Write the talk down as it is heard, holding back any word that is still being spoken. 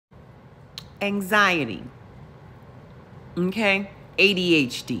anxiety, okay,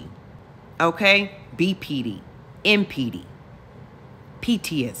 ADHD, okay, BPD, MPD,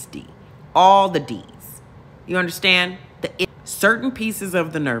 PTSD, all the D's. You understand? Certain pieces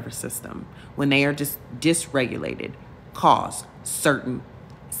of the nervous system, when they are just dysregulated, cause certain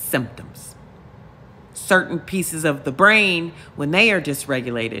symptoms. Certain pieces of the brain, when they are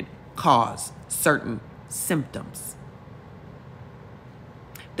dysregulated, cause certain symptoms.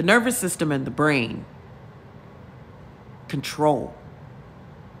 The nervous system and the brain control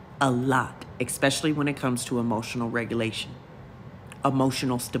a lot, especially when it comes to emotional regulation,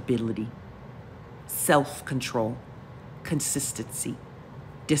 emotional stability, self-control, consistency,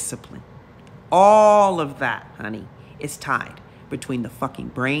 discipline. All of that, honey, is tied between the fucking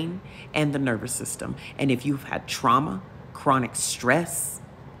brain and the nervous system. And if you've had trauma, chronic stress,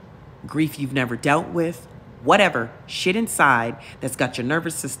 grief you've never dealt with, whatever, shit inside that's got your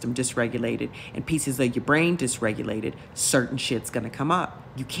nervous system dysregulated and pieces of your brain dysregulated, certain shit's gonna come up.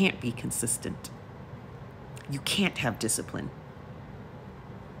 You can't be consistent. You can't have discipline.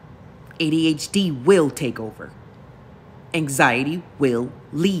 ADHD will take over. Anxiety will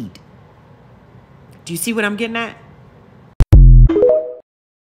lead. Do you see what I'm getting at?